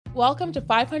Welcome to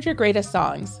 500 Greatest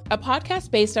Songs, a podcast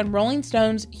based on Rolling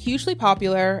Stone's hugely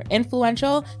popular,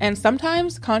 influential, and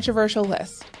sometimes controversial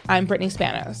list. I'm Brittany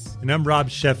Spanos. And I'm Rob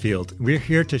Sheffield. We're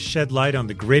here to shed light on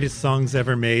the greatest songs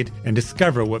ever made and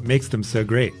discover what makes them so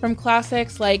great. From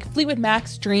classics like Fleetwood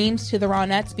Mac's Dreams to the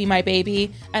Ronettes' Be My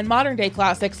Baby, and modern-day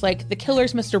classics like The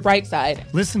Killers' Mr.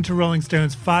 Brightside. Listen to Rolling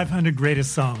Stone's 500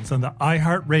 Greatest Songs on the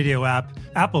iHeartRadio app,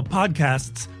 Apple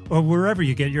Podcasts, or wherever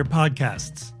you get your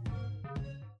podcasts.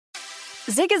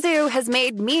 Zigazoo has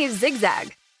made me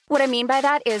zigzag. What I mean by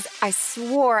that is I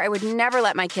swore I would never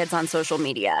let my kids on social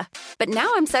media. But now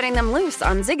I'm setting them loose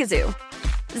on Zigazoo.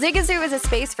 Zigazoo is a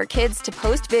space for kids to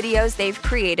post videos they've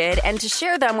created and to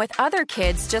share them with other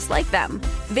kids just like them.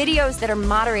 Videos that are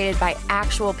moderated by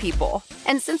actual people.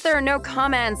 And since there are no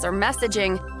comments or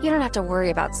messaging, you don't have to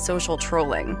worry about social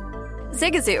trolling.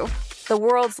 Zigazoo, the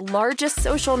world's largest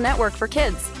social network for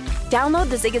kids. Download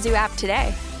the Zigazoo app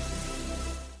today.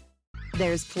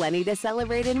 There's plenty to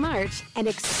celebrate in March and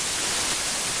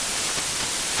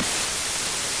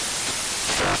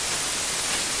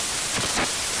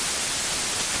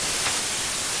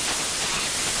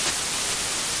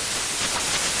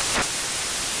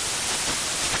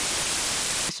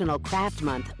National Craft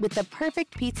Month with the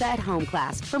perfect pizza at home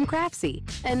class from Craftsy.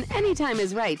 And anytime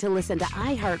is right to listen to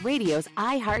iHeartRadio's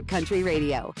iHeartCountry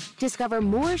Radio. Discover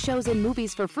more shows and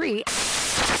movies for free.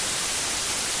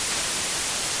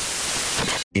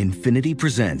 Infiniti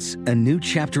presents a new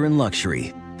chapter in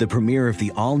luxury, the premiere of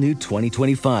the all-new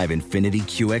 2025 Infiniti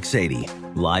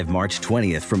QX80, live March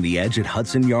 20th from the Edge at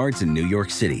Hudson Yards in New York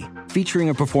City, featuring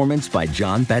a performance by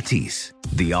Jon Batiste.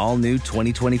 The all-new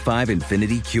 2025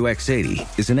 Infiniti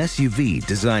QX80 is an SUV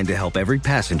designed to help every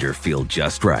passenger feel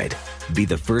just right. Be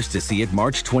the first to see it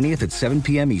March 20th at 7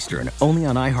 p.m. Eastern, only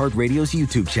on iHeartRadio's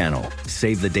YouTube channel.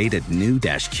 Save the date at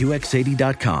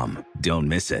new-QX80.com. Don't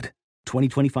miss it.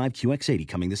 2025 QX80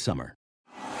 coming this summer.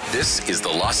 This is the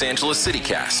Los Angeles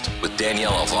CityCast with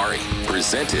Danielle Alvari,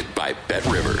 presented by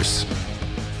BetRivers.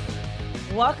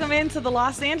 Welcome into the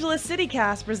Los Angeles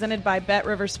CityCast, presented by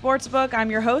BetRivers Sportsbook. I'm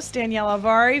your host, Danielle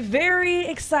Alvari. Very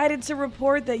excited to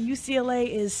report that UCLA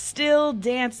is still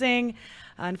dancing.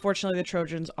 Unfortunately, the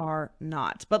Trojans are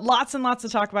not. But lots and lots to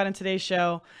talk about in today's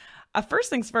show.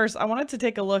 First things first, I wanted to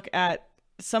take a look at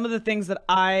some of the things that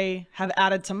I have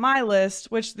added to my list,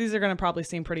 which these are going to probably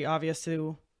seem pretty obvious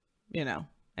to,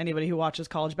 anybody who watches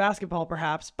college basketball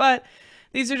perhaps. But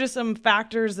these are just some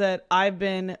factors that I've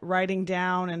been writing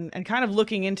down and kind of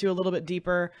looking into a little bit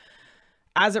deeper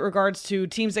as it regards to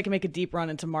teams that can make a deep run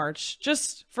into March,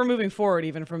 just for moving forward,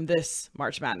 even from this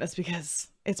March Madness, because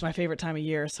it's my favorite time of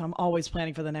year. So I'm always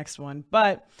planning for the next one.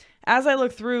 But as I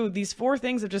look through, these four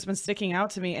things have just been sticking out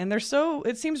to me, and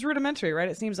it seems rudimentary, right?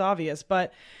 It seems obvious,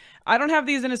 but I don't have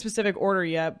these in a specific order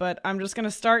yet, but I'm just going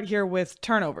to start here with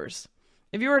turnovers.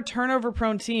 If you're a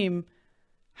turnover-prone team,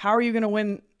 how are you going to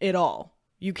win it all?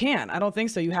 You can't. I don't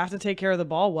think so. You have to take care of the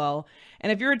ball well.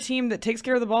 And if you're a team that takes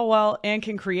care of the ball well and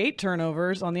can create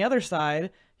turnovers on the other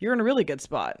side, you're in a really good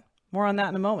spot. More on that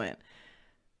in a moment.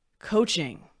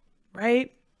 Coaching,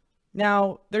 right?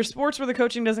 Now, there's sports where the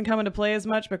coaching doesn't come into play as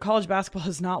much, but college basketball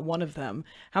is not one of them.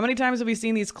 How many times have we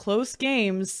seen these close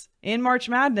games in March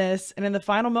Madness, and in the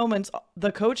final moments,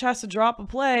 the coach has to drop a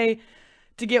play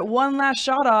to get one last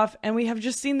shot off, and we have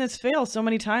just seen this fail so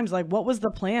many times. Like, what was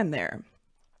the plan there?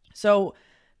 So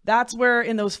that's where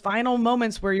in those final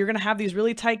moments where you're going to have these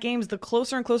really tight games, the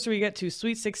closer and closer we get to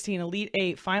Sweet 16, Elite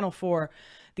 8, Final 4,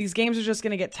 these games are just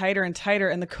going to get tighter and tighter,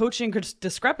 and the coaching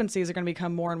discrepancies are going to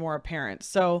become more and more apparent.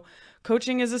 So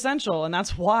coaching is essential, and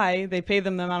that's why they pay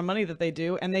them the amount of money that they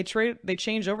do, and they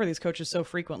change over these coaches so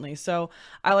frequently. So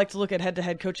I like to look at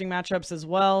head-to-head coaching matchups as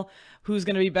well. Who's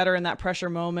going to be better in that pressure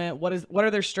moment? What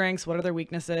are their strengths? What are their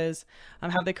weaknesses?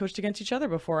 Have they coached against each other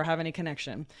before or have any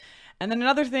connection? And then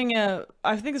another thing,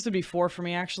 I think this would be 4 for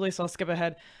me, actually, so I'll skip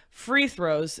ahead. Free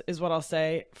throws is what I'll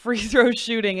say. Free throw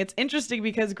shooting. It's interesting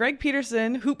because Greg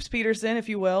Peterson, Hoops Peterson, if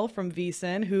you will, from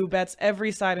VSiN, who bets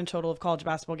every side and total of college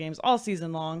basketball games all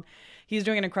season long. He's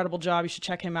doing an incredible job. You should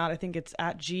check him out. I think it's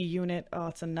at GUnit. Oh,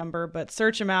 it's a number, but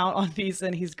search him out on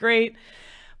VSiN. He's great.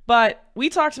 But we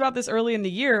talked about this early in the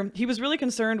year. He was really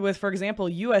concerned with, for example,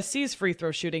 USC's free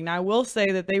throw shooting. Now, I will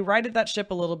say that they righted that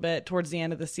ship a little bit towards the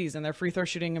end of the season. Their free throw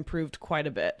shooting improved quite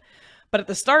a bit. But at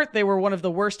the start, they were one of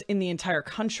the worst in the entire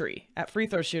country at free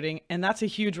throw shooting. And that's a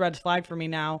huge red flag for me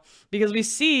now, because we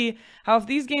see how if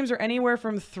these games are anywhere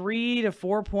from 3 to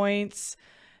 4 points,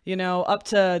 up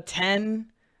to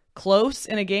 10 close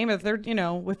in a game, if they're,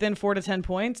 within 4 to 10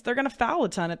 points, they're going to foul a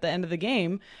ton at the end of the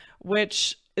game,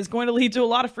 which is going to lead to a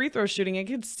lot of free throw shooting. It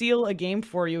can seal a game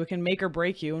for you. It can make or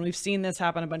break you. And we've seen this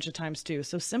happen a bunch of times too.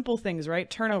 So simple things, right?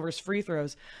 Turnovers, free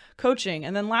throws, coaching,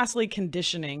 and then lastly,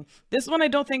 conditioning. This one I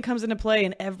don't think comes into play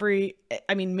in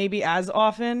maybe as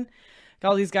often.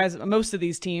 All these guys, most of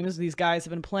these teams, these guys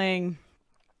have been playing,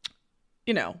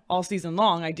 all season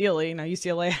long, ideally. Now,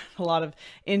 UCLA had a lot of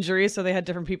injuries, so they had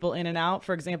different people in and out.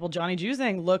 For example, Johnny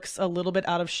Juzang looks a little bit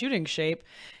out of shooting shape.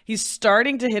 He's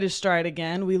starting to hit his stride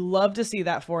again. We love to see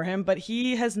that for him, but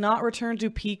he has not returned to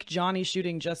peak Johnny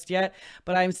shooting just yet.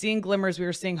 But I'm seeing glimmers. We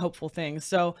are seeing hopeful things.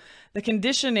 So the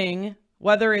conditioning,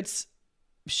 whether it's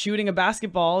shooting a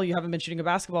basketball, you haven't been shooting a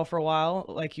basketball for a while,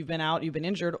 like you've been out, you've been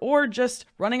injured, or just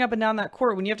running up and down that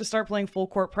court when you have to start playing full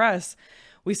court press.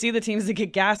 We see the teams that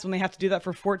get gassed when they have to do that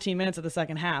for 14 minutes of the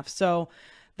second half. So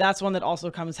that's one that also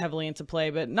comes heavily into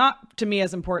play, but not to me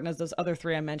as important as those other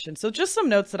three I mentioned. So just some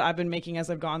notes that I've been making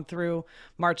as I've gone through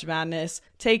March Madness.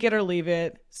 Take it or leave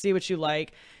it. See what you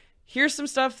like. Here's some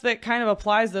stuff that kind of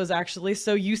applies those actually.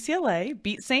 So UCLA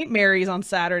beat St. Mary's on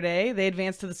Saturday. They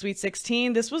advanced to the Sweet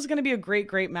 16. This was going to be a great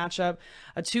matchup.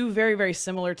 Two very, very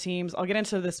similar teams. I'll get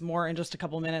into this more in just a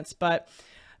couple minutes, but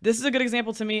this is a good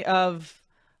example to me of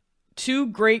two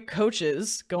great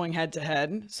coaches going head to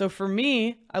head. So for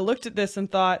me, I looked at this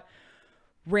and thought,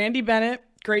 Randy Bennett,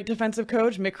 great defensive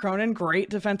coach. Mick Cronin, great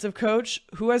defensive coach.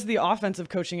 Who has the offensive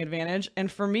coaching advantage? And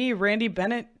for me, Randy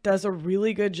Bennett does a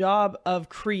really good job of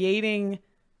creating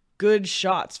good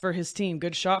shots for his team,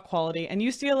 good shot quality. And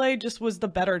UCLA just was the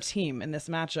better team in this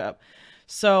matchup.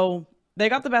 So they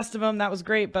got the best of them. That was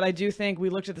great. But I do think we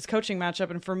looked at this coaching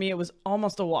matchup, and for me, it was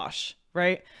almost a wash,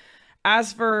 right?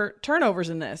 As for turnovers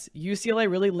in this, UCLA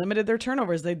really limited their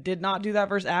turnovers. They did not do that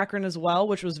versus Akron as well,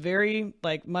 which was very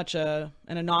much an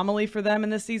anomaly for them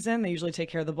in this season. They usually take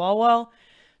care of the ball well.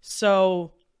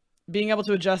 So being able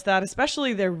to adjust that,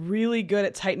 especially they're really good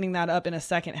at tightening that up in a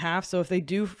second half. So if they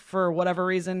do, for whatever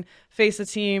reason, face a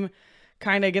team,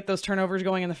 kind of get those turnovers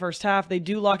going in the first half, they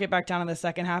do lock it back down in the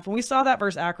second half. And we saw that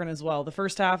versus Akron as well. The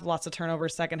first half, lots of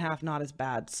turnovers. Second half, not as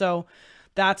bad. So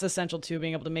that's essential too,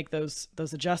 being able to make those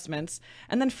adjustments.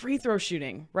 And then free throw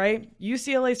shooting, right?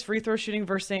 UCLA's free throw shooting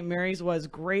versus St. Mary's was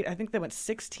great. I think they went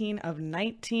 16 of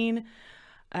 19.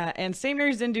 And St.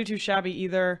 Mary's didn't do too shabby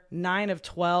either. 9 of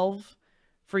 12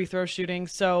 free throw shooting.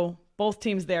 So both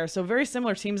teams there. So very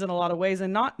similar teams in a lot of ways,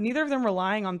 and neither of them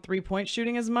relying on 3-point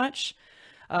shooting as much.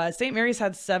 St. Mary's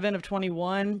had 7 of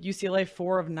 21, UCLA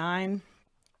 4 of 9.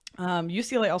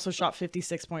 UCLA also shot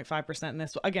 56.5% in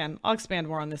this. Again, I'll expand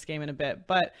more on this game in a bit,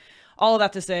 but all of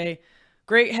that to say,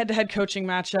 great head-to-head coaching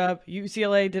matchup.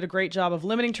 UCLA did a great job of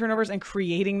limiting turnovers and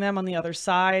creating them on the other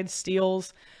side,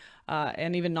 steals,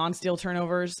 and even non-steal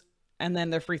turnovers. And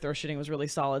then their free throw shooting was really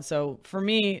solid. So for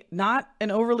me, not an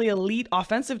overly elite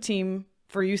offensive team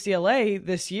for UCLA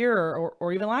this year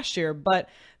or even last year, but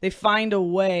they find a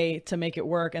way to make it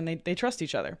work, and they trust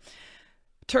each other.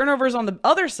 Turnovers on the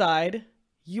other side,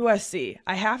 USC.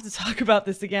 I have to talk about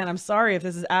this again. I'm sorry if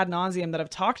this is ad nauseum that I've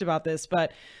talked about this,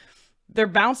 but they're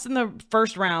bounced in the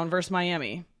first round versus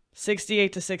Miami,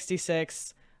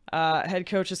 68-66. Head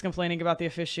coach is complaining about the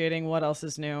officiating. What else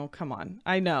is new? Come on.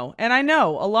 I know. And I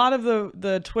know a lot of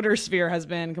the Twitter sphere has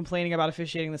been complaining about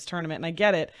officiating this tournament, and I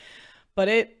get it. But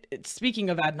it's speaking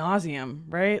of ad nauseum,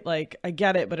 right? I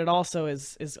get it, but it also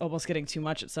is almost getting too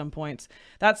much at some points.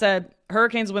 That said,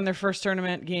 Hurricanes win their first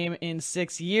tournament game in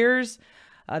 6 years.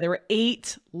 There were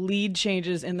 8 lead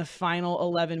changes in the final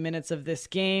 11 minutes of this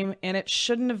game, and it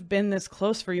shouldn't have been this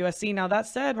close for USC. Now, that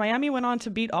said, Miami went on to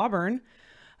beat Auburn,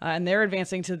 and they're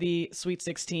advancing to the Sweet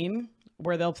 16,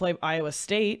 where they'll play Iowa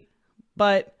State.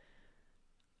 But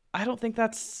I don't think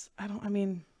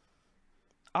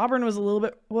Auburn was a little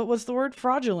bit, what was the word?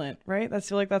 Fraudulent, right? I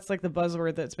feel like that's the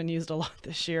buzzword that's been used a lot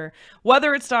this year,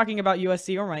 whether it's talking about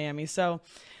USC or Miami.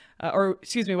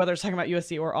 Whether it's talking about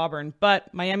USC or Auburn.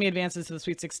 But Miami advances to the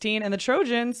Sweet 16. And the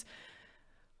Trojans,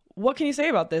 what can you say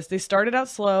about this? They started out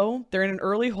slow. They're in an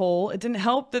early hole. It didn't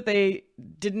help that they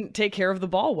didn't take care of the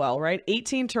ball well, right?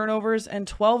 18 turnovers and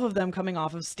 12 of them coming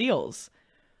off of steals.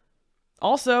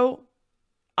 Also,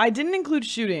 I didn't include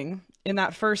shooting in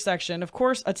that first section. Of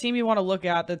course, a team you want to look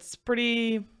at that's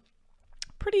pretty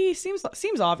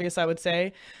seems obvious, I would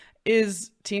say, is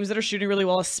teams that are shooting really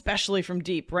well, especially from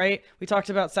deep, right? We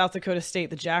talked about South Dakota State,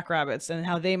 the Jackrabbits, and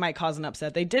how they might cause an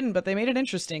upset. They didn't, but they made it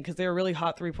interesting because they're a really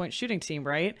hot 3-point shooting team,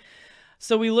 right?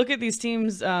 So we look at these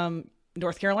teams.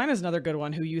 North Carolina is another good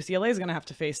one who UCLA is going to have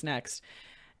to face next.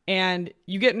 And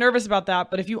you get nervous about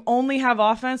that, but if you only have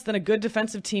offense, then a good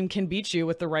defensive team can beat you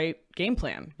with the right game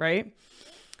plan, right?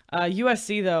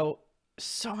 USC, though,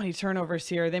 so many turnovers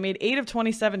here. They made 8 of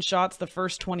 27 shots the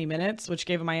first 20 minutes, which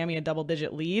gave Miami a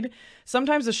double-digit lead.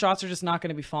 Sometimes the shots are just not going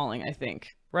to be falling, I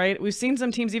think, right? We've seen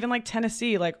some teams, even like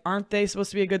Tennessee, like, aren't they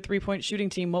supposed to be a good three-point shooting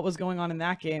team? What was going on in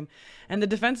that game? And the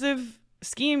defensive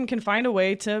scheme can find a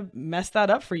way to mess that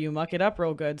up for you, muck it up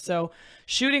real good. So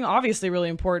shooting, obviously really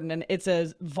important, and it's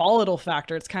a volatile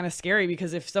factor. It's kind of scary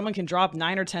because if someone can drop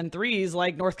 9 or 10 threes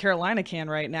like North Carolina can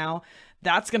right now,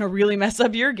 that's going to really mess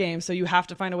up your game. So you have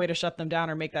to find a way to shut them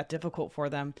down or make that difficult for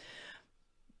them.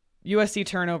 USC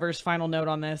turnovers, final note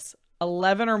on this,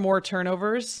 11 or more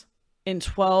turnovers in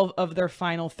 12 of their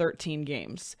final 13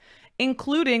 games,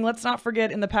 including, let's not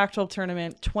forget, in the Pac-12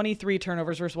 tournament, 23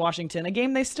 turnovers versus Washington, a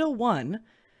game they still won,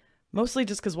 mostly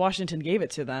just because Washington gave it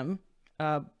to them.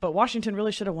 But Washington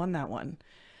really should have won that one.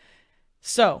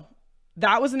 So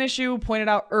that was an issue pointed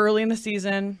out early in the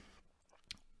season.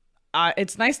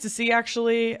 It's nice to see,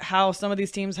 actually, how some of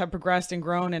these teams have progressed and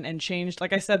grown and changed.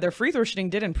 Like I said, their free throw shooting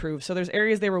did improve. So there's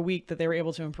areas they were weak that they were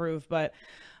able to improve. But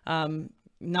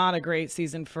not a great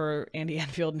season for Andy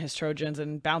Enfield and his Trojans,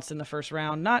 and bounced in the first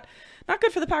round. Not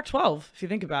good for the Pac-12, if you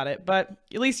think about it. But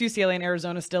at least UCLA and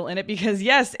Arizona still in it because,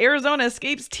 yes, Arizona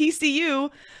escapes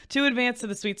TCU to advance to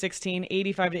the Sweet 16,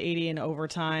 85-80 in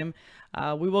overtime.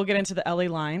 We will get into the LA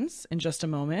lines in just a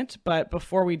moment. But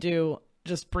before we do,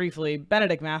 just briefly,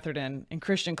 Benedict Matherton and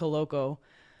Christian Koloko,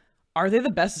 are they the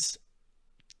best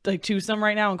like twosome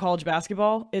right now in college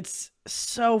basketball? It's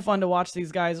so fun to watch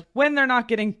these guys when they're not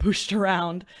getting pushed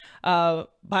around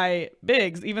by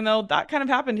bigs, even though that kind of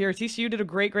happened here. TCU did a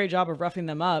great job of roughing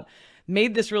them up,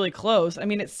 made this really close. I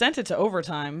mean, it sent it to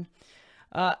overtime.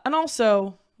 And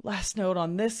also, last note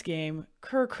on this game,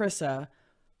 Kerr Kriisa,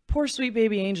 poor sweet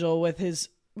baby angel with his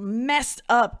messed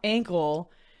up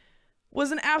ankle,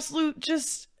 was an absolute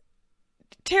just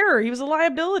terror. He was a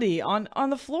liability on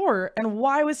the floor. And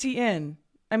why was he in?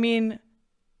 I mean,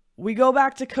 we go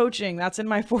back to coaching. That's in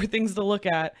my 4 things to look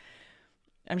at.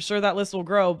 I'm sure that list will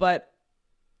grow, but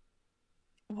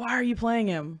why are you playing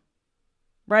him?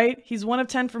 Right? He's 1 of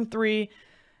 10 from 3.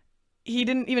 He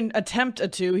didn't even attempt a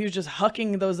 2. He was just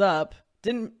hucking those up.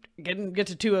 Didn't get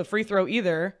to 2 a free throw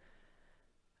either.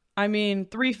 I mean,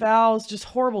 3 fouls, just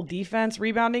horrible defense,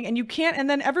 rebounding, and you can't. And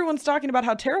then everyone's talking about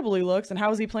how terrible he looks and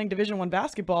how is he playing Division I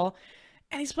basketball,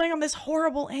 and he's playing on this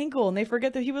horrible ankle, and they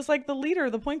forget that he was like the leader,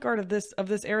 the point guard of this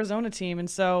Arizona team. And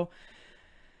so,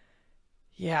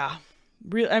 yeah,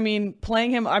 I mean,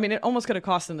 playing him, I mean, it almost could have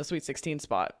cost him the Sweet 16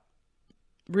 spot.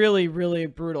 Really, really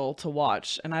brutal to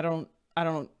watch, and I don't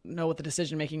know what the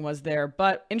decision making was there.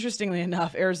 But interestingly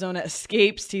enough, Arizona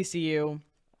escapes TCU,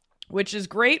 which is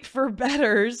great for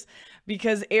bettors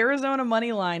because Arizona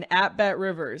money line at Bet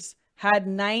Rivers had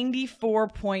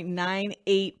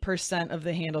 94.98% of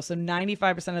the handle. So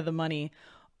 95% of the money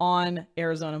on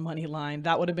Arizona money line.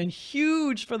 That would have been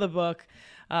huge for the book.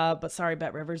 But sorry,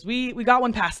 Bet Rivers. We got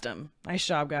one past them. Nice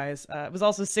job, guys. It was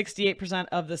also 68%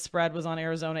 of the spread was on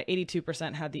Arizona.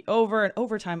 82% had the over, and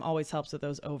overtime always helps with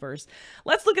those overs.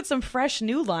 Let's look at some fresh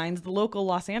new lines, the local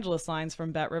Los Angeles lines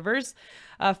from Bet Rivers.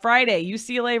 Friday,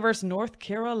 UCLA versus North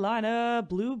Carolina.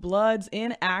 Blue Bloods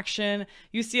in action.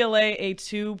 UCLA a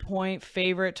 2-point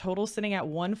favorite. Total sitting at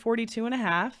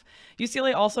 142.5.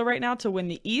 UCLA also right now to win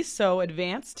the East, so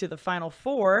advance to the Final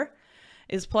Four,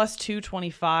 is plus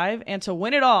 225, and to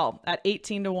win it all at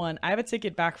 18-1. I have a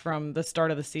ticket back from the start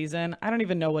of the season. I don't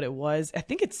even know what it was. I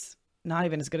think it's not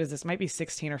even as good as this. It might be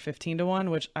 16 or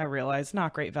 15-1, which I realize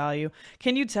not great value.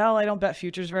 Can you tell I don't bet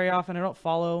futures very often? I don't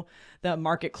follow the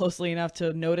market closely enough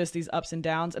to notice these ups and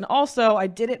downs. And also, I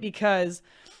did it because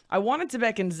I wanted to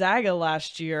bet Gonzaga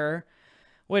last year,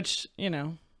 which, you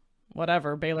know,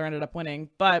 whatever, Baylor ended up winning.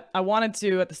 But I wanted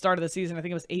to, at the start of the season, I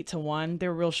think it was 8-1. They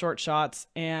were real short shots.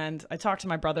 And I talked to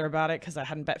my brother about it because I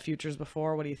hadn't bet futures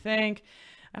before. What do you think?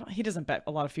 He doesn't bet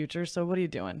a lot of futures, so what are you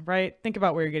doing, right? Think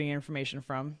about where you're getting your information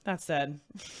from. That said,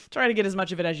 try to get as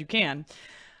much of it as you can.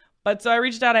 But so I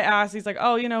reached out, I asked, he's like,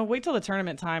 oh, you know, wait till the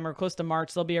tournament time or close to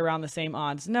March, they'll be around the same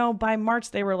odds. No, by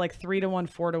March, they were like 3-1,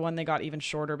 4-1. They got even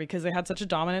shorter because they had such a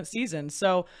dominant season.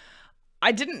 So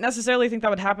I didn't necessarily think that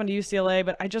would happen to UCLA,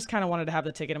 but I just kind of wanted to have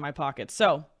the ticket in my pocket.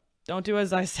 So don't do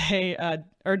as I say,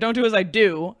 or don't do as I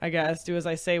do, I guess. Do as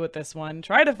I say with this one.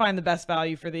 Try to find the best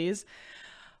value for these.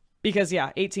 Because,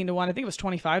 yeah, 18-1. I think it was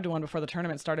 25-1 before the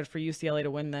tournament started for UCLA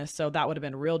to win this. So that would have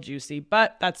been real juicy.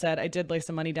 But that said, I did lay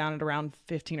some money down at around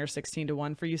 15 or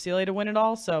 16-1 for UCLA to win it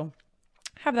all. So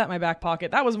have that in my back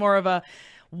pocket. That was more of a,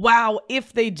 wow,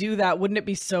 if they do that, wouldn't it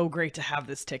be so great to have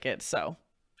this ticket? So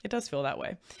it does feel that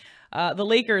way. The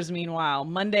Lakers, meanwhile,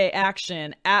 Monday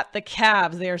action at the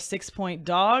Cavs. They are 6-point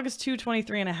dogs.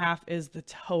 223.5 is the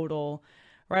total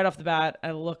right off the bat,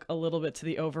 I look a little bit to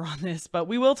the over on this, but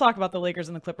we will talk about the Lakers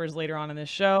and the Clippers later on in this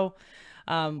show.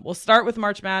 We'll start with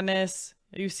March Madness,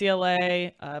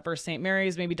 UCLA versus St.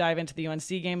 Mary's, maybe dive into the UNC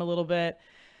game a little bit.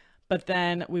 But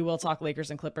then we will talk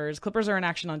Lakers and Clippers. Clippers are in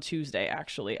action on Tuesday,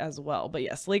 actually, as well. But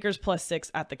yes, Lakers +6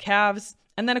 at the Cavs.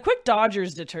 And then a quick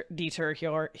Dodgers detour,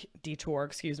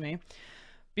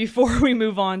 before we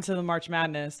move on to the March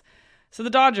Madness. So the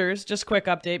Dodgers, just quick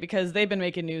update, because they've been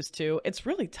making news too. It's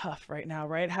really tough right now,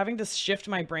 right? Having to shift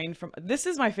my brain from, this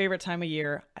is my favorite time of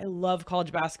year. I love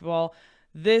college basketball.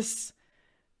 This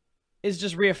is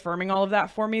just reaffirming all of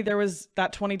that for me. There was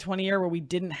that 2020 year where we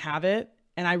didn't have it.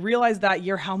 And I realized that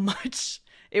year how much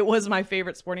it was my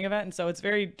favorite sporting event. And so it's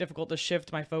very difficult to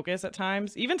shift my focus at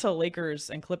times, even to Lakers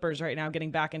and Clippers right now.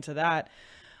 Getting back into that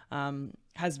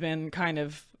has been kind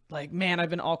of like, man, I've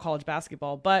been all college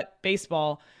basketball. But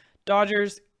baseball,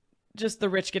 Dodgers, just the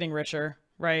rich getting richer,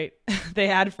 right? They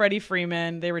had Freddie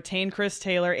Freeman. They retained Chris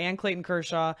Taylor and Clayton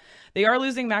Kershaw. They are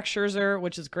losing Max Scherzer,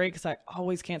 which is great because I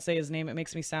always can't say his name. It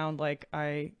makes me sound like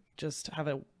I just have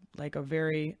a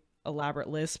very elaborate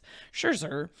lisp.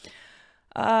 Scherzer.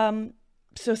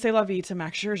 So c'est la vie to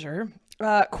Max Scherzer.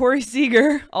 Corey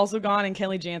Seager also gone, and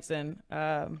Kenley Jansen.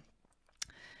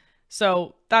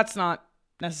 So that's not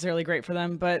necessarily great for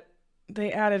them, but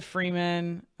they added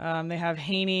Freeman. They have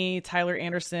Haney, Tyler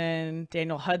Anderson,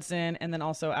 Daniel Hudson, and then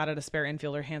also added a spare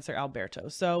infielder, Hanser Alberto.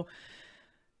 So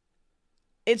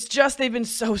it's just they've been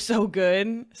so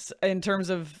good in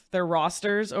terms of their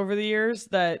rosters over the years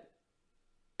that,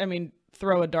 I mean,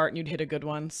 throw a dart and you'd hit a good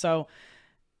one. So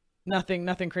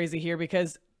nothing crazy here,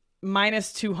 because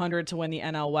 -200 to win the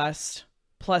NL West,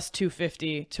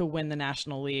 +250 to win the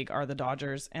National League are the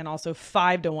Dodgers, and also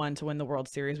 5-1 to win the World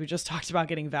Series. We just talked about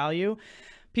getting value.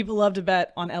 People love to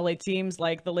bet on LA teams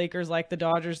like the Lakers, like the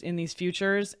Dodgers in these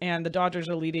futures, and the Dodgers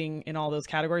are leading in all those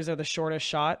categories. They're the shortest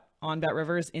shot on Bet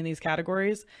Rivers in these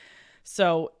categories.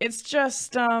 So it's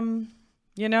just,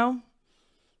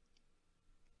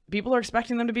 people are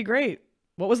expecting them to be great.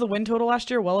 What was the win total last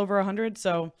year? Well over 100.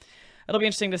 So it'll be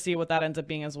interesting to see what that ends up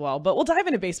being as well. But we'll dive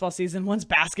into baseball season once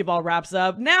basketball wraps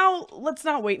up. Now, let's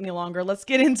not wait any longer. Let's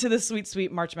get into the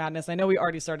sweet March Madness. I know we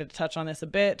already started to touch on this a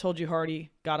bit. Told you who already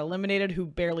got eliminated, who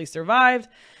barely survived.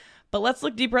 But let's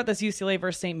look deeper at this UCLA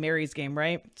versus St. Mary's game,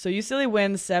 right? So UCLA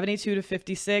wins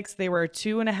 72-56. They were a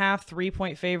 2.5,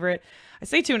 3-point favorite. I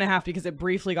say 2.5 because it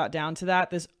briefly got down to that.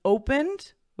 This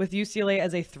opened with UCLA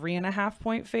as a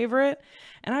 3.5-point favorite.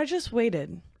 And I just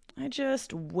waited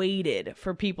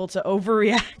for people to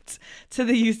overreact to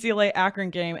the UCLA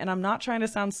Akron game. And I'm not trying to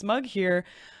sound smug here,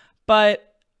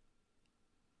 but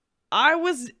I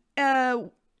was,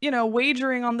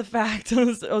 wagering on the fact, I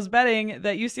was betting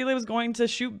that UCLA was going to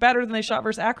shoot better than they shot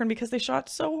versus Akron because they shot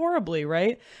so horribly,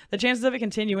 right? The chances of it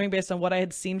continuing based on what I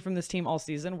had seen from this team all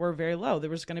season were very low. There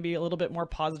was going to be a little bit more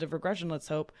positive regression, let's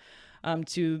hope,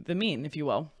 to the mean, if you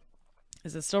will.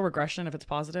 Is it still regression if it's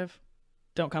positive?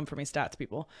 Don't come for me, stats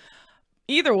people.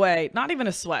 Either way, not even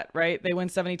a sweat, right? They win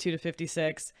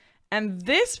 72-56. And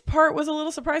this part was a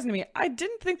little surprising to me. I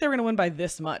didn't think they were going to win by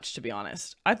this much, to be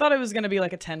honest. I thought it was going to be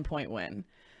like a 10-point win.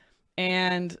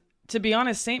 And to be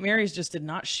honest, St. Mary's just did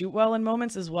not shoot well in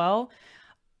moments as well.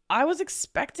 I was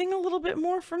expecting a little bit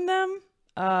more from them.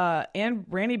 And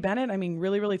Randy Bennett, I mean,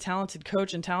 really, really talented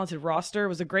coach and talented roster. It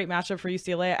was a great matchup for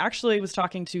UCLA. I actually was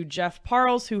talking to Jeff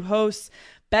Parles, who hosts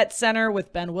Bet Center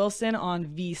with Ben Wilson on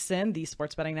VSiN, the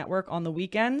sports betting network, on the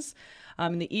weekends.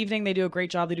 In the evening, they do a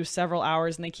great job. They do several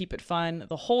hours and they keep it fun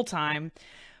the whole time.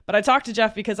 But I talked to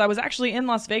Jeff because I was actually in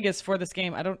Las Vegas for this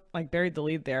game. I buried the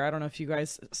lead there. I don't know if you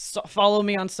guys follow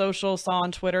me on social, saw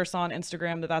on Twitter, saw on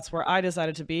Instagram that's where I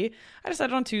decided to be. I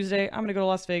decided on Tuesday, I'm going to go to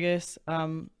Las Vegas.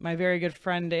 My very good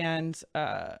friend and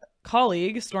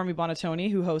colleague, Stormy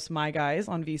Bonatoni, who hosts My Guys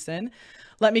on VSiN,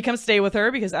 let me come stay with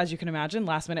her because, as you can imagine,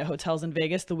 last minute hotels in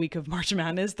Vegas the week of March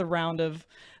Madness, the round of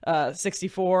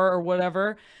 64 or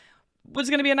whatever,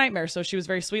 was going to be a nightmare. So she was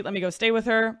very sweet. Let me go stay with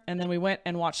her. And then we went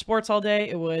and watched sports all day.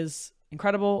 It was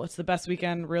incredible. It's the best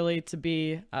weekend really to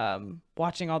be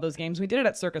watching all those games. We did it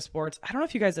at Circa Sports. I don't know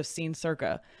if you guys have seen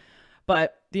Circa,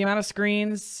 but the amount of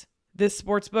screens, this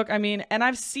sports book, I mean, and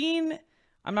I'm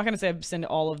not going to say I've seen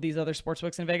all of these other sports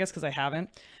books in Vegas because I haven't,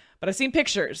 but I've seen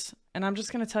pictures, and I'm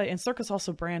just going to tell you, and Circa's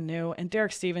also brand new, and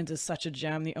Derek Stevens is such a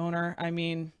gem, the owner. I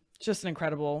mean, just an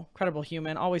incredible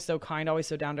human, always so kind, always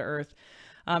so down to earth.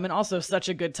 And also such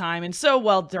a good time and so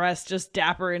well dressed, just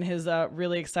dapper in his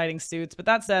really exciting suits. But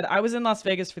that said, I was in Las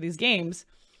Vegas for these games,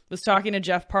 was talking to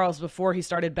Jeff Parles before he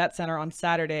started Bet Center on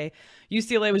Saturday.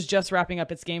 UCLA was just wrapping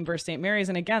up its game versus St. Mary's.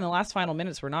 And again, the last final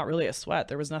minutes were not really a sweat.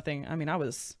 There was nothing. I mean, I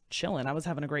was chilling. I was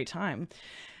having a great time.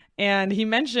 And he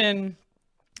mentioned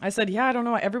I said, yeah, I don't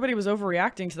know. Everybody was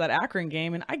overreacting to that Akron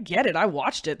game, and I get it. I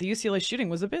watched it. The UCLA shooting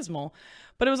was abysmal,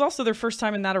 but it was also their first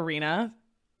time in that arena,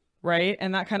 right?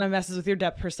 And that kind of messes with your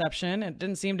depth perception. It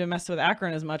didn't seem to mess with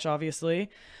Akron as much, obviously.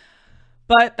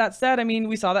 But that said, I mean,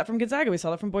 we saw that from Gonzaga. We saw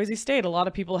that from Boise State. A lot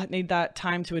of people need that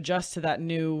time to adjust to that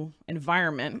new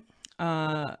environment.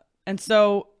 And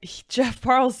so Jeff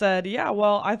Parles said, yeah,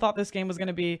 well, I thought this game was going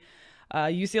to be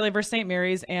UCLA versus St.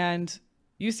 Mary's, and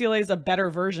UCLA is a better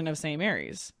version of St.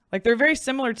 Mary's. Like, they're very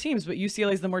similar teams, but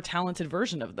UCLA is the more talented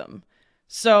version of them.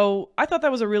 So I thought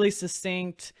that was a really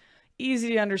succinct, easy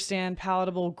to understand,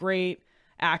 palatable, great,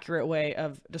 accurate way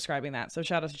of describing that. So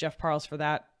shout out to Jeff Parles for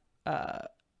that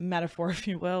metaphor, if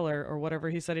you will, or whatever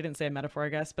he said. He didn't say a metaphor, I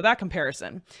guess, but that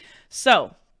comparison.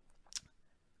 So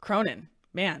Cronin,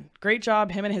 man, great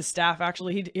job. Him and his staff,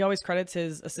 actually, he always credits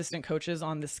his assistant coaches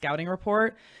on the scouting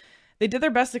report. They did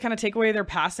their best to kind of take away their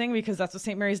passing because that's what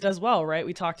St. Mary's does well, right?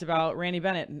 We talked about Randy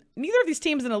Bennett. Neither of these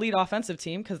teams is an elite offensive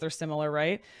team because they're similar,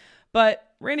 right? But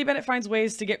Randy Bennett finds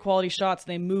ways to get quality shots.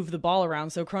 They move the ball around.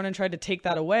 So Cronin tried to take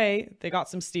that away. They got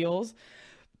some steals.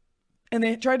 And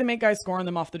they tried to make guys score on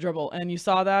them off the dribble. And you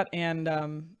saw that, and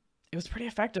it was pretty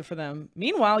effective for them.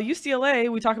 Meanwhile, UCLA,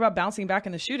 we talk about bouncing back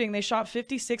in the shooting. They shot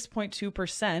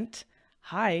 56.2%.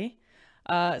 High.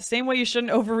 Same way you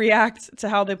shouldn't overreact to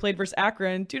how they played versus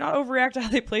Akron. Do not overreact to how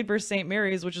they played versus St.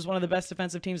 Mary's, which is one of the best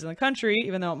defensive teams in the country,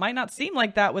 even though it might not seem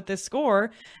like that with this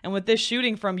score and with this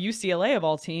shooting from UCLA of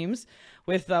all teams,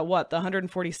 with the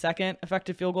 142nd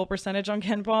effective field goal percentage on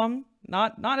KenPom.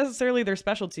 Not necessarily their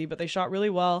specialty, but they shot really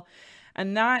well.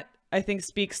 And that, I think,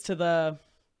 speaks to the,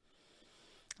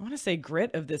 I want to say,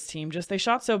 grit of this team. Just they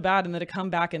shot so bad, and then to come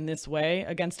back in this way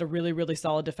against a really, really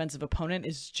solid defensive opponent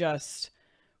is just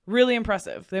really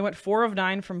impressive. They went 4 of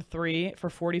 9 from 3 for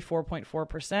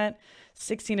 44.4%,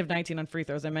 16 of 19 on free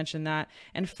throws. I mentioned that.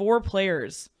 And 4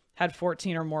 players had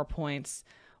 14 or more points.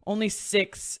 Only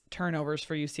 6 turnovers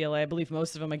for UCLA. I believe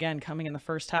most of them, again, coming in the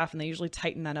first half, and they usually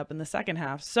tighten that up in the second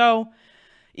half. So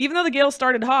even though the Gales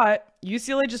started hot,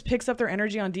 UCLA just picks up their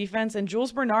energy on defense. And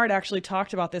Jules Bernard actually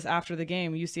talked about this after the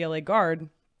game, UCLA guard.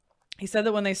 He said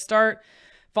that when they start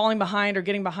falling behind or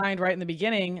getting behind right in the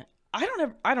beginning, I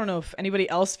don't know if anybody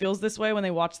else feels this way when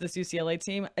they watch this UCLA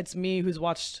team. It's me who's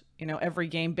watched, every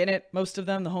game, been at most of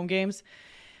them, the home games.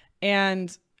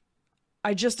 And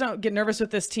I just don't get nervous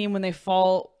with this team when they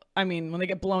fall. I mean, when they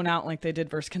get blown out like they did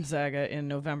versus Gonzaga in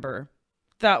November.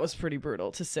 That was pretty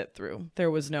brutal to sit through.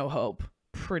 There was no hope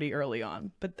pretty early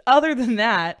on. But other than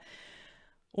that,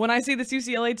 when I see this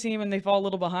UCLA team and they fall a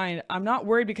little behind, I'm not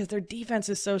worried because their defense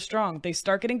is so strong. They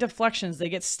start getting deflections, they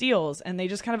get steals, and they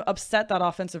just kind of upset that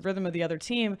offensive rhythm of the other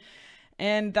team.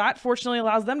 And that fortunately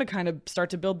allows them to kind of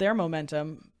start to build their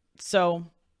momentum. So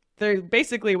they're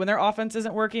basically, when their offense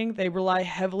isn't working, they rely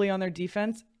heavily on their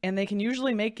defense, and they can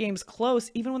usually make games close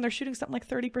even when they're shooting something like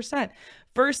 30%.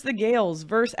 Versus the Gales,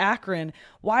 versus Akron.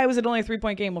 Why was it only a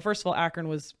 3-point game? Well, first of all, Akron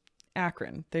was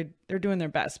Akron. They're doing their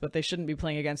best, but they shouldn't be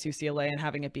playing against UCLA and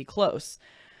having it be close.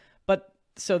 But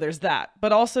so there's that.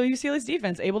 But also UCLA's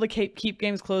defense able to keep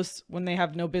games close when they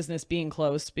have no business being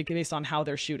close based on how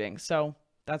they're shooting. So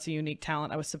that's a unique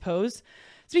talent, I would suppose.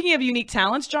 Speaking of unique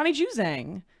talents, Johnny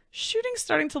Juzang. Shooting's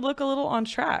starting to look a little on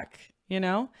track,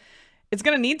 It's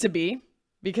going to need to be,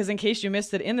 because in case you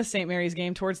missed it, in the St. Mary's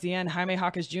game towards the end, Jaime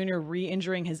Jaquez Jr.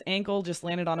 re-injuring his ankle, just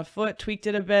landed on a foot, tweaked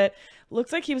it a bit.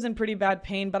 Looks like he was in pretty bad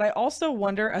pain, but I also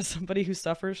wonder, as somebody who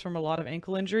suffers from a lot of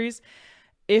ankle injuries,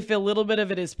 if a little bit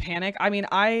of it is panic. I mean,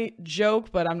 I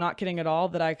joke, but I'm not kidding at all,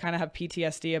 that I kind of have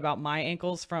PTSD about my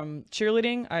ankles from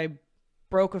cheerleading. I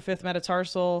broke a 5th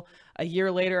metatarsal. A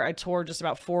year later, I tore just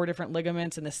about 4 different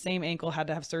ligaments, and the same ankle had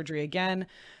to have surgery again.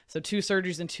 So 2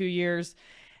 surgeries in 2 years.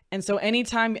 And so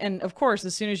anytime, and of course,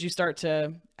 as soon as you start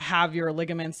to have your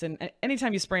ligaments, and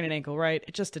anytime you sprain an ankle, right,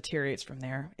 it just deteriorates from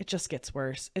there. It just gets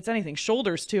worse. It's anything.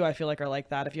 Shoulders, too, I feel like are like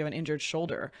that. If you have an injured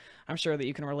shoulder, I'm sure that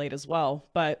you can relate as well.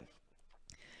 But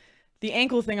the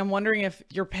ankle thing, I'm wondering if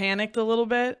you're panicked a little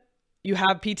bit. You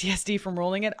have PTSD from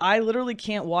rolling it. I literally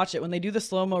can't watch it. When they do the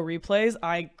slow-mo replays,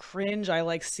 I cringe.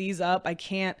 I seize up. I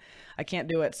can't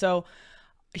do it. So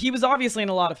he was obviously in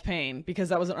a lot of pain because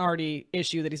that was an already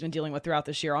issue that he's been dealing with throughout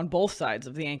this year on both sides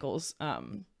of the ankles.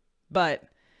 But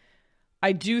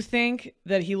I do think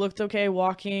that he looked okay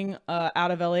walking out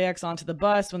of LAX onto the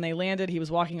bus. When they landed, he was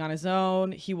walking on his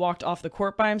own. He walked off the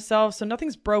court by himself. So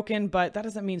nothing's broken, but that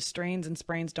doesn't mean strains and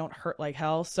sprains don't hurt like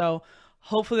hell. So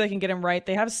hopefully they can get him right.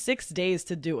 They have 6 days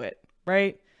to do it,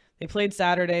 right? They played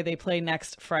Saturday. They play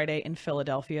next Friday in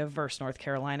Philadelphia versus North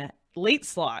Carolina. Late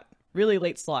slot. Really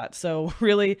late slot. So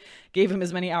really gave him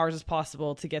as many hours as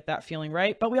possible to get that feeling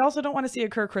right. But we also don't want to see a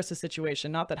Kerr Kriisa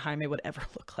situation. Not that Jaime would ever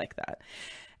look like that.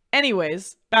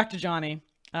 Anyways, back to Johnny.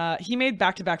 He made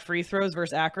back-to-back free throws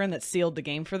versus Akron that sealed the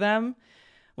game for them.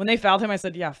 When they fouled him, I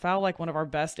said, yeah, foul like one of our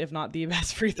best, if not the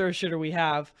best free throw shooter we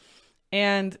have.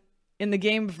 And in the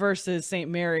game versus St.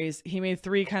 Mary's, he made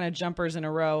 3 kind of jumpers in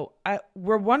a row.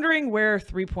 We're wondering where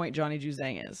 3-point Johnny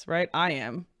Juzang is, right? I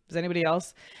am. Is anybody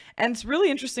else? And it's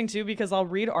really interesting, too, because I'll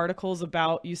read articles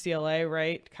about UCLA,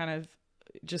 right? Kind of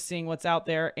just seeing what's out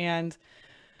there and,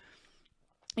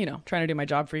 you know, trying to do my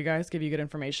job for you guys, give you good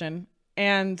information.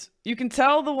 And you can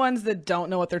tell the ones that don't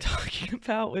know what they're talking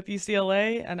about with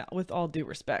UCLA, and with all due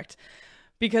respect,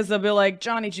 because they'll be like,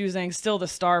 Johnny Juzang still the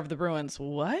star of the Bruins.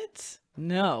 What?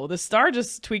 No, the star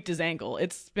just tweaked his ankle.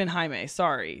 It's been Jaime.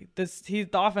 Sorry. The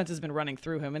offense has been running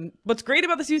through him. And what's great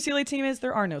about this UCLA team is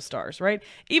there are no stars, right?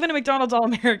 Even a McDonald's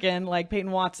All-American like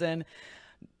Peyton Watson,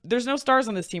 there's no stars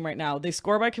on this team right now. They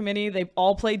score by committee. They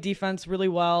all play defense really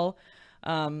well.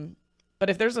 But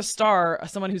if there's a star,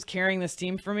 someone who's carrying this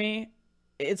team for me,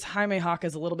 it's Jaime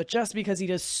Jaquez a little bit, just because he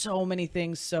does so many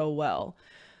things so well.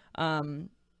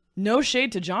 No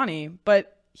shade to Johnny,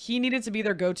 but he needed to be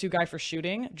their go-to guy for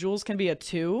shooting. Jules can be a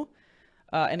 2,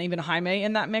 and even Jaime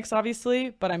in that mix, obviously.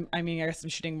 But I guess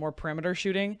I'm shooting more perimeter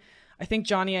shooting. I think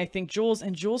Jules,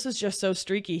 and Jules is just so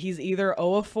streaky. He's either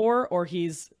 0 of 4 or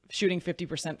he's shooting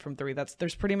 50% from 3.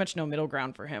 There's pretty much no middle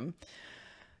ground for him.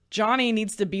 Johnny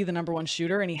needs to be the number 1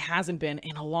 shooter, and he hasn't been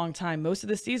in a long time, most of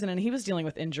the season, and he was dealing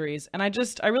with injuries. And I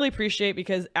really appreciate,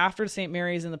 because after St.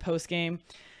 Mary's in the post game,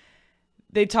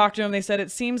 they talked to him. They said, it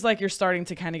seems like you're starting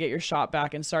to kind of get your shot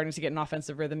back and starting to get an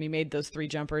offensive rhythm. He made those 3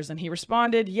 jumpers, and he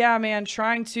responded, yeah, man,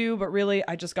 trying to, but really,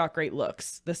 I just got great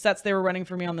looks. The sets they were running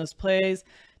for me on those plays,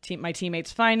 my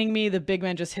teammates finding me, the big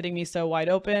men just hitting me so wide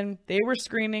open. They were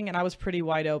screening, and I was pretty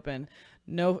wide open.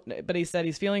 No, but he said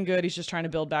he's feeling good. He's just trying to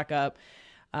build back up.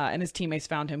 And his teammates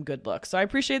found him good looks. So I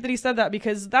appreciate that he said that,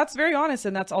 because that's very honest,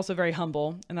 and that's also very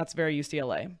humble, and that's very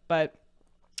UCLA. But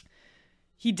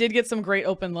he did get some great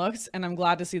open looks, and I'm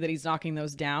glad to see that he's knocking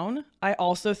those down. I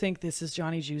also think this is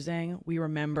Johnny Juzang.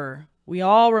 We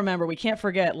all remember. We can't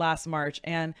forget last March.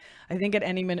 And I think at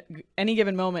any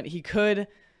given moment, he could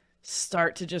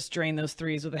start to just drain those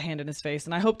threes with a hand in his face.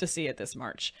 And I hope to see it this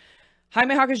March.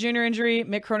 Jaime Jaquez Jr. injury,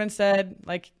 Mick Cronin said,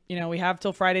 we have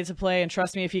till Friday to play, and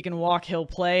trust me, if he can walk, he'll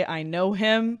play. I know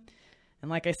him.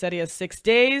 And like I said, he has 6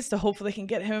 days, so hopefully they can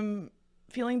get him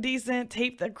feeling decent,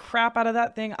 tape the crap out of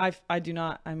that thing. I do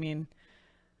not.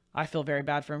 I feel very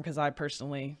bad for him, because I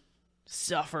personally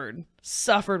suffered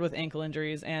with ankle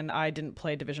injuries, and I didn't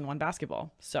play Division I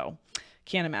basketball. So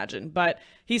can't imagine. But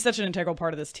he's such an integral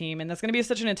part of this team, and that's going to be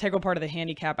such an integral part of the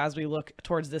handicap as we look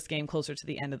towards this game closer to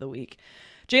the end of the week.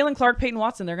 Jalen Clark, Peyton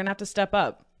Watson, they're going to have to step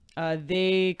up.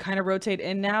 They kind of rotate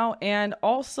in now. And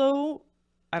also,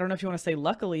 I don't know if you want to say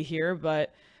luckily here,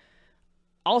 but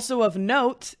also of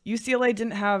note, UCLA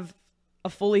didn't have a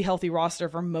fully healthy roster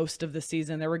for most of the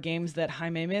season. There were games that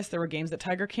Jaime missed. There were games that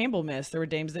Tiger Campbell missed. There were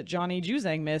games that Johnny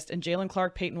Juzang missed. And Jalen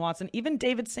Clark, Peyton Watson, even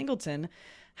David Singleton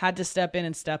had to step in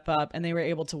and step up. And they were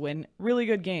able to win really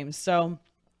good games. So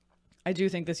I do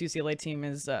think this UCLA team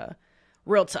is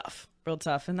real tough.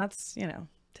 And that's,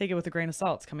 take it with a grain of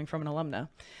salt. It's coming from an alumna.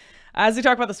 As we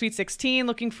talk about the Sweet 16,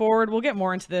 looking forward, we'll get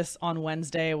more into this on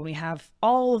Wednesday when we have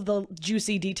all of the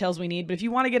juicy details we need. But if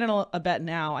you want to get in a bet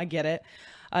now, I get it.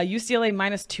 UCLA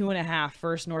 -2.5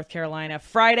 versus North Carolina.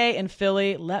 Friday in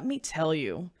Philly. Let me tell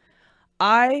you,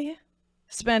 I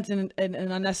spent an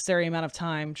unnecessary amount of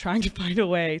time trying to find a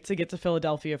way to get to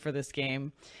Philadelphia for this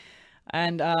game.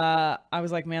 And I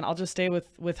was like, man, I'll just stay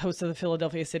with host of the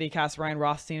Philadelphia City Cast, Ryan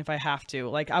Rothstein, if I have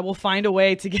to. I will find a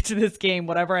way to get to this game,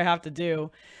 whatever I have to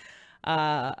do.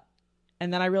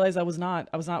 And then I realized I was not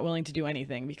willing to do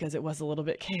anything, because it was a little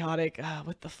bit chaotic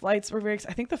with the flights.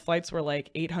 I think the flights were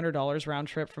like $800 round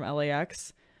trip from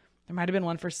LAX. There might've been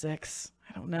one for $600.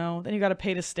 I don't know. Then you got to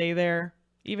pay to stay there.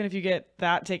 Even if you get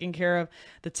that taken care of,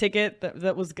 the ticket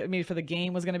that was made for the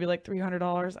game was going to be like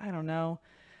 $300. I don't know.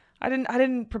 I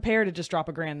didn't prepare to just drop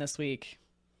 $1,000 this week.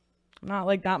 I'm not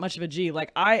like that much of a G.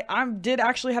 I did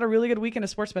actually had a really good weekend of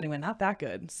sports betting, but not that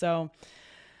good. So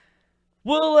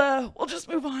we'll just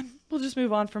move on. We'll just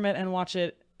move on from it and watch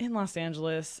it in Los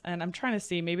Angeles. And I'm trying to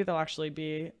see, maybe they'll actually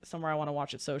be somewhere I want to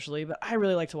watch it socially, but I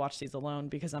really like to watch these alone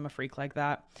because I'm a freak like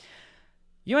that.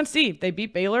 UNC, they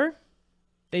beat Baylor.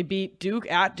 They beat Duke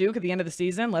at the end of the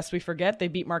season. Lest we forget, they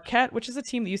beat Marquette, which is a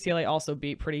team that UCLA also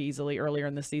beat pretty easily earlier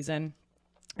in the season.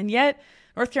 And yet,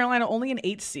 North Carolina only an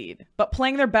 8th seed, but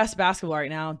playing their best basketball right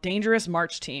now. Dangerous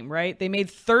March team, right? They made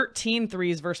 13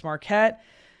 threes versus Marquette,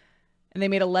 and they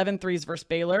made 11 threes versus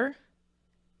Baylor.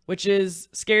 which is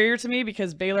scarier to me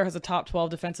because Baylor has a top 12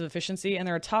 defensive efficiency and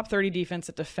they're a top 30 defense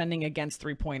at defending against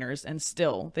 3-pointers, and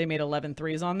still they made 11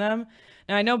 threes on them.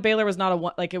 Now I know Baylor was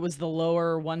not it was the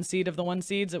lower 1 seed of the 1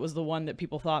 seeds. It was the one that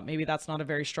people thought maybe that's not a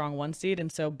very strong 1 seed.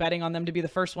 And so betting on them to be the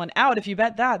first one out, if you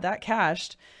bet that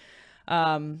cashed.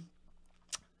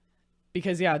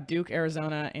 Because yeah, Duke,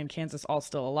 Arizona, and Kansas all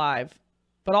still alive.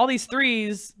 But all these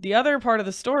threes, the other part of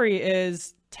the story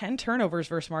is 10 turnovers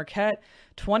versus Marquette,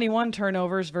 21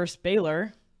 turnovers versus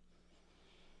Baylor.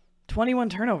 21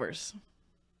 turnovers.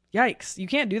 Yikes. You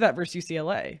can't do that versus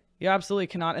UCLA. You absolutely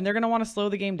cannot. And they're going to want to slow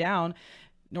the game down.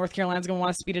 North Carolina's going to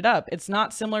want to speed it up. It's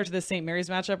not similar to the St. Mary's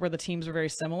matchup where the teams are very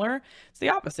similar. It's the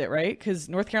opposite, right? Because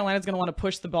North Carolina's going to want to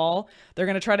push the ball. They're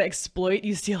going to try to exploit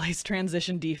UCLA's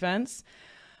transition defense.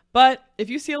 But if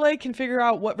UCLA can figure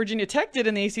out what Virginia Tech did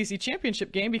in the ACC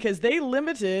championship game, because they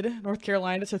limited North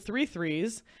Carolina to 3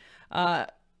 threes,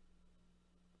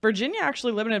 Virginia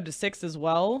actually limited them to 6 as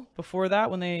well before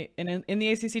that when they in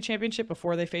the ACC championship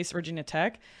before they faced Virginia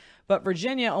Tech. But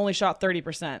Virginia only shot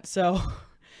 30%. So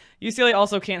UCLA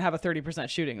also can't have a 30%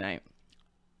 shooting night.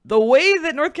 The way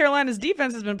that North Carolina's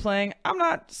defense has been playing, I'm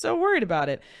not so worried about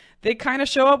it. They kind of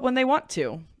show up when they want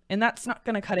to, and that's not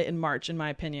going to cut it in March, in my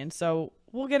opinion. So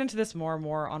we'll get into this more and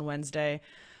more on Wednesday.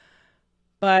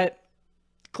 But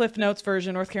Cliff Notes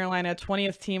version, North Carolina,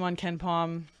 20th team on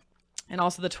KenPom, and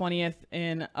also the 20th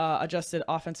in adjusted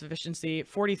offensive efficiency,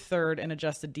 43rd in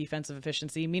adjusted defensive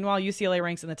efficiency. Meanwhile, UCLA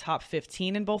ranks in the top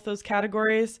 15 in both those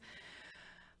categories.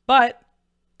 But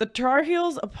the Tar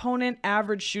Heels' opponent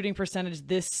average shooting percentage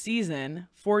this season,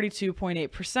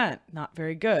 42.8%. Not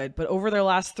very good. But over their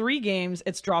last 3 games,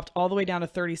 it's dropped all the way down to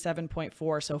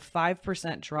 37.4. So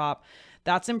 5% drop.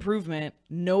 That's improvement,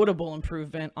 notable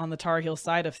improvement on the Tar Heel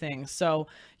side of things. So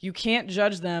you can't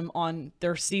judge them on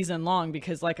their season long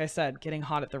because, like I said, getting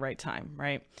hot at the right time,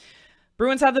 right?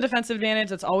 Bruins have the defensive advantage.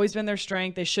 That's always been their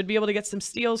strength. They should be able to get some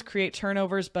steals, create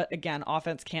turnovers. But again,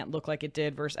 offense can't look like it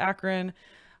did versus Akron.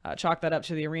 Chalk that up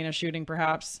to the arena shooting,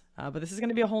 perhaps. But this is going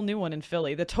to be a whole new one in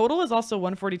Philly. The total is also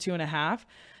 142.5.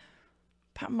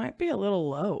 That might be a little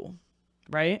low,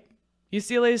 right?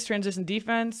 UCLA's transition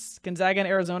defense, Gonzaga and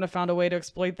Arizona found a way to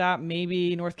exploit that.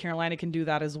 Maybe North Carolina can do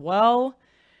that as well.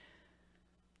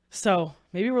 So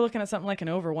maybe we're looking at something like an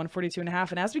over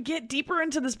 142.5. And as we get deeper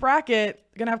into this bracket,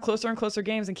 we're going to have closer and closer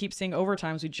games and keep seeing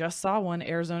overtimes. We just saw one,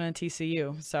 Arizona and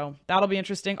TCU. So that'll be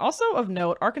interesting. Also of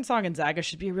note, Arkansas and Gonzaga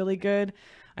should be really good.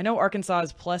 I know Arkansas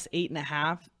is plus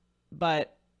 8.5,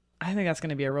 but I think that's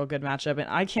going to be a real good matchup. And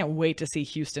I can't wait to see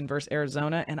Houston versus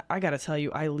Arizona. And I got to tell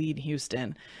you, I lead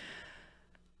Houston.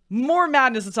 More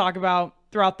madness to talk about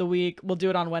throughout the week. We'll do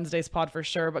it on Wednesday's pod for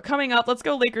sure. But coming up, let's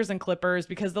go Lakers and Clippers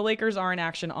because the Lakers are in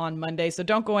action on Monday. So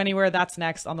don't go anywhere. That's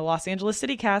next on the Los Angeles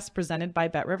City Cast presented by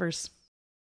BetRivers.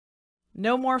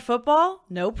 No more football?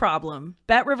 No problem.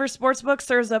 BetRivers Sportsbook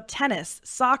serves up tennis,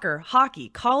 soccer, hockey,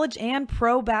 college and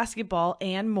pro basketball,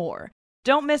 and more.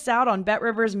 Don't miss out on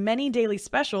BetRivers' many daily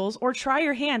specials or try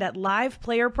your hand at live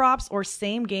player props or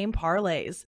same-game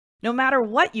parlays. No matter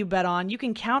what you bet on, you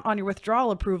can count on your withdrawal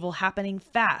approval happening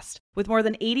fast, with more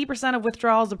than 80% of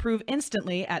withdrawals approved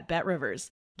instantly at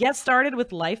BetRivers. Get started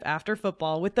with life after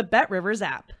football with the BetRivers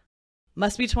app.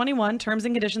 Must be 21. Terms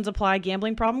and conditions apply.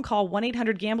 Gambling problem? Call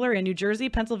 1-800-GAMBLER in New Jersey,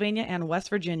 Pennsylvania, and West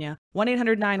Virginia.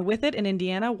 1-800-9-WITH-IT in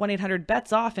Indiana.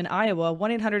 1-800-BETS-OFF in Iowa.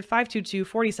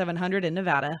 1-800-522-4700 in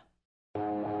Nevada.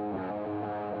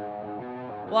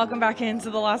 Welcome back into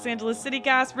the Los Angeles City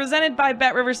Cast, presented by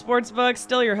BetRivers Sportsbook.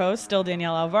 Still your host, still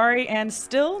Danielle Alvari, and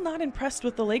still not impressed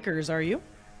with the Lakers, are you?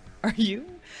 Are you?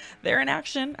 They're in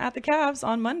action at the Cavs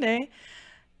on Monday,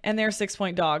 and they're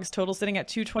 6-point dogs. Total sitting at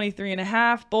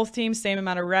 223.5. Both teams, same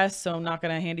amount of rest, so I'm not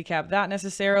going to handicap that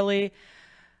necessarily.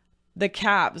 The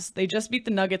Cavs, they just beat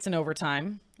the Nuggets in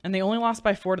overtime, and they only lost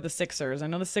by 4 to the Sixers. I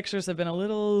know the Sixers have been a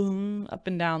little up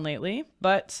and down lately,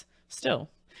 but still.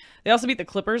 They also beat the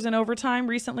Clippers in overtime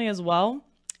recently as well,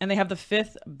 and they have the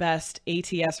 5th best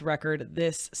ATS record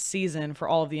this season for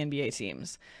all of the NBA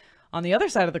teams. On the other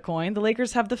side of the coin, the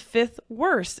Lakers have the 5th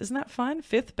worst. Isn't that fun?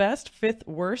 5th best, 5th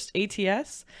worst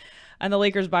ATS. And the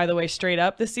Lakers, by the way, straight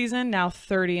up this season, now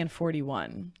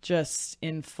 30-41, just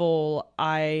in full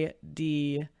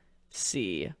IDC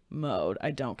mode. I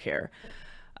don't care.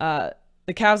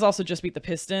 The Cavs also just beat the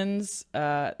Pistons.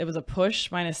 It was a push,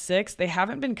 -6. They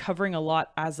haven't been covering a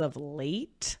lot as of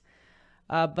late.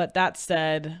 But that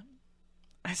said,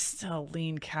 I still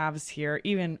lean Cavs here,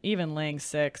 even laying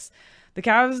 6. The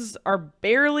Cavs are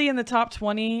barely in the top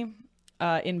 20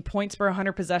 in points per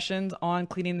 100 possessions on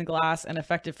cleaning the glass and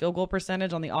effective field goal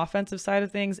percentage on the offensive side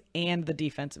of things and the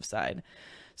defensive side.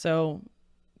 So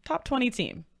top 20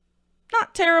 team.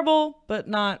 not terrible, but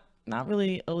not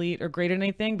really elite or great at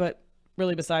anything, but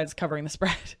really besides covering the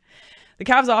spread. The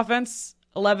Cavs offense,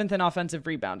 11th in offensive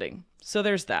rebounding. So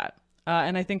there's that.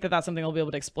 And I think that that's something we'll be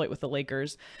able to exploit with the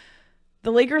Lakers.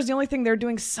 The Lakers, the only thing they're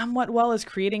doing somewhat well is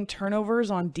creating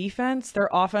turnovers on defense. Their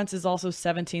offense is also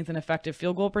 17th in effective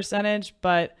field goal percentage,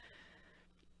 but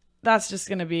that's just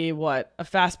going to be a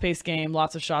fast-paced game,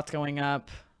 lots of shots going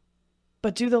up.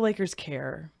 But do the Lakers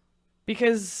care?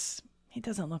 Because it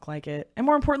doesn't look like it. And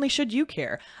more importantly, should you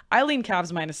care? I lean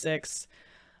Cavs -6.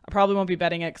 I probably won't be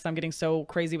betting it because I'm getting so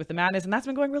crazy with the madness, and that's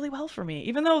been going really well for me,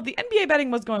 even though the NBA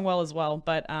betting was going well as well.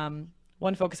 But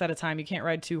one focus at a time. You can't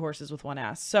ride two horses with one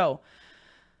ass. So,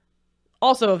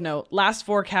 also of note, last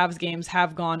 4 Cavs games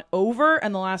have gone over,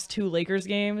 and the last 2 Lakers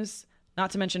games,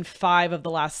 not to mention 5 of the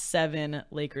last 7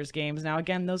 Lakers games. Now,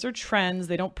 again, those are trends.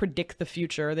 They don't predict the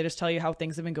future. They just tell you how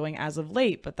things have been going as of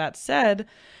late. But that said,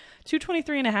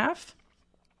 223.5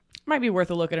 might be worth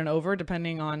a look at an over,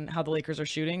 depending on how the Lakers are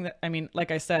shooting. I mean,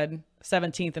 like I said,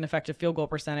 17th in effective field goal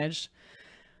percentage.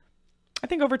 I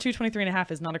think over 223.5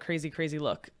 is not a crazy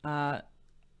look.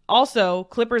 Also,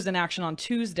 Clippers in action on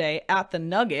Tuesday at the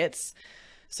Nuggets.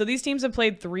 So these teams have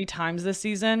played 3 times this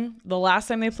season. The last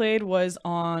time they played was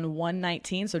on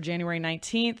 1/19, so January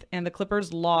 19th, and the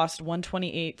Clippers lost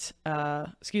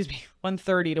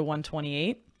 130 to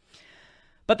 128.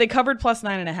 But they covered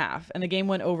 +9.5, and the game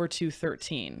went over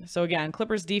 213. So again,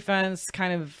 Clippers defense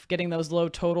kind of getting those low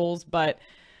totals, but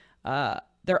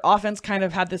their offense kind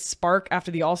of had this spark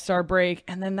after the All-Star break,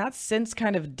 and then that's since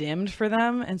kind of dimmed for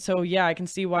them. And so, yeah, I can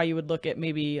see why you would look at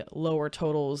maybe lower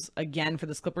totals again for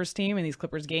this Clippers team in these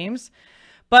Clippers games.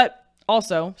 But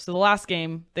also, so the last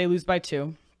game, they lose by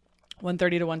 2,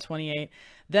 130 to 128.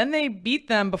 Then they beat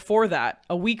them before that,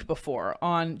 a week before,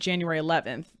 on January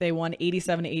 11th. They won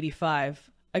 87 to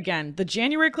 85. Again, the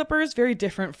January Clippers, very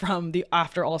different from the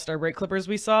after All-Star break Clippers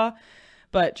we saw,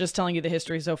 but just telling you the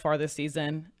history so far this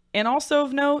season. And also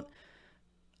of note,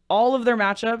 all of their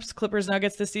matchups, Clippers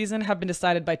Nuggets this season, have been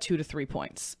decided by 2 to 3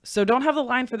 points. So don't have the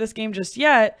line for this game just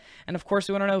yet. And of course,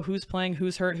 we want to know who's playing,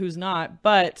 who's hurt, who's not.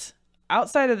 But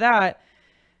outside of that,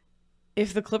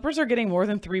 if the Clippers are getting more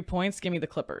than 3 points, give me the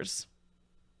Clippers.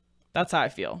 That's how I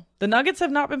feel. The Nuggets have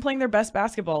not been playing their best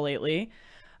basketball lately.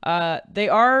 They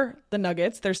are the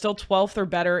Nuggets. They're still 12th or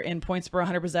better in points per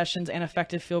 100 possessions and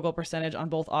effective field goal percentage on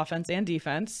both offense and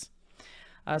defense.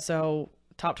 So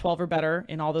top 12 or better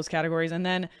in all those categories. And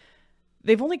then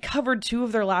they've only covered 2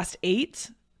 of their last 8.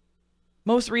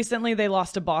 Most recently, they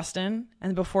lost to Boston,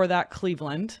 and before that,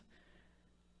 Cleveland.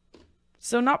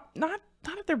 So not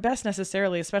at their best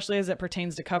necessarily, especially as it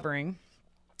pertains to covering.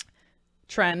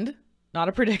 Trend, not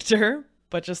a predictor,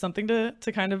 but just something to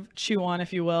kind of chew on,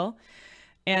 if you will.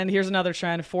 And here's another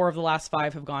trend. 4 of the last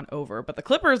 5 have gone over. But the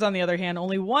Clippers, on the other hand,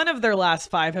 only 1 of their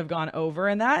last 5 have gone over,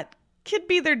 and that could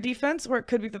be their defense, or it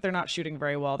could be that they're not shooting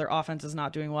very well. Their offense is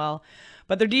not doing well.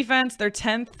 But their defense, they're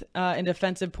 10th in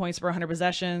defensive points per 100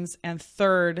 possessions and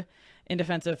 3rd in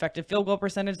defensive effective field goal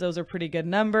percentage. Those are pretty good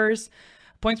numbers.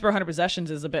 Points per 100 possessions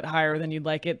is a bit higher than you'd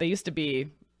like it. They used to be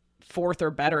 4th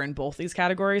or better in both these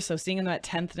categories. So seeing them at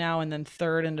 10th now and then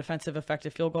 3rd in defensive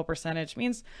effective field goal percentage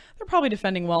means they're probably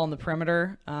defending well on the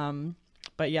perimeter.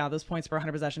 But yeah, those points per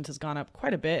 100 possessions has gone up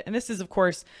quite a bit. And this is, of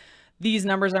course, these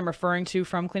numbers I'm referring to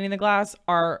from Cleaning the Glass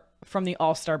are from the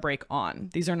All-Star break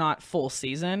on. These are not full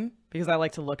season because I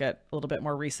like to look at a little bit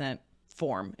more recent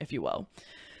form, if you will.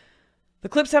 The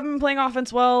Clips haven't been playing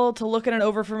offense well to look at an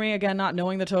over for me. Again, not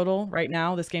knowing the total right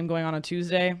now, this game going on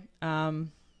Tuesday.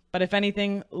 But if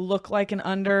anything, look like an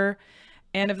under.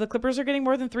 And if the Clippers are getting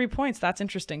more than 3 points, that's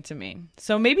interesting to me.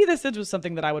 So maybe this was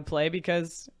something that I would play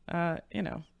because,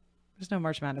 there's no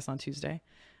March Madness on Tuesday.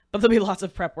 But there'll be lots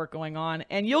of prep work going on,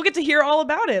 and you'll get to hear all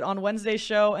about it on Wednesday's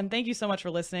show. And thank you so much for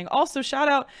listening. Also, shout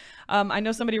out. I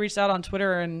know somebody reached out on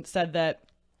Twitter and said that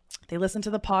they listened to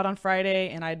the pod on Friday,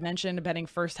 and I had mentioned betting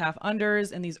first half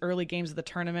unders in these early games of the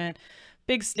tournament.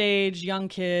 Big stage, young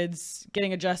kids,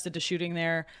 getting adjusted to shooting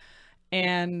there.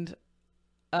 And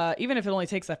even if it only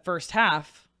takes that first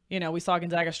half, we saw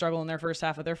Gonzaga struggle in their first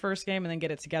half of their first game and then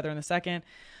get it together in the second.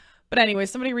 But anyway,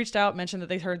 somebody reached out, mentioned that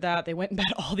they heard that. They went and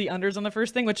bet all the unders on the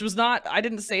first thing, which was not, I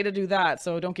didn't say to do that,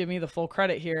 so don't give me the full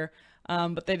credit here.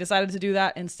 But they decided to do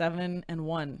that, and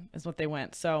 7-1 is what they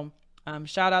went. So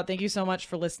shout out. Thank you so much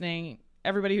for listening.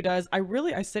 Everybody who does.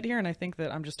 I sit here and I think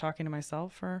that I'm just talking to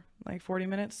myself for like 40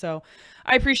 minutes. So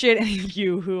I appreciate any of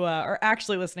you who are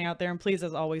actually listening out there. And please,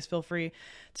 as always, feel free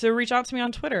to reach out to me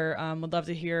on Twitter. Would love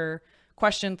to hear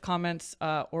questions, comments,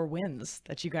 or wins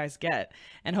that you guys get.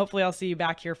 And hopefully I'll see you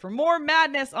back here for more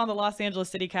madness on the Los Angeles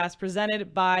City Cast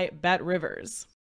presented by Bet Rivers.